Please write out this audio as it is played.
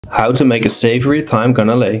How to make a savory thyme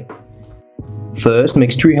canapé. First,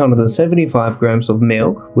 mix 375 grams of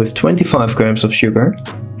milk with 25 grams of sugar,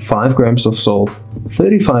 5 grams of salt,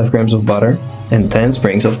 35 grams of butter and 10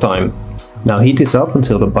 sprigs of thyme. Now heat this up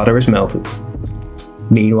until the butter is melted.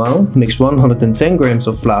 Meanwhile, mix 110 grams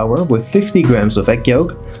of flour with 50 grams of egg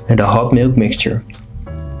yolk and a hot milk mixture.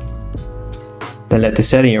 Then let this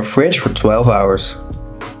set in your fridge for 12 hours.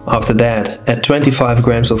 After that, add 25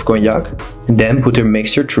 grams of cognac and then put your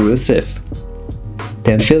mixture through a sieve.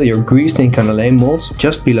 Then fill your greased-in canapé molds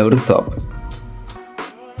just below the top.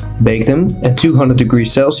 Bake them at 200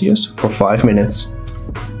 degrees Celsius for 5 minutes.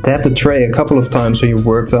 Tap the tray a couple of times on your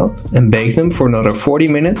worktop and bake them for another 40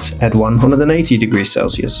 minutes at 180 degrees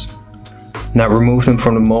Celsius. Now remove them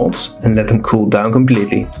from the molds and let them cool down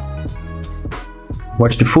completely.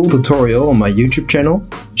 Watch the full tutorial on my YouTube channel,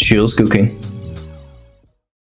 Jules Cooking.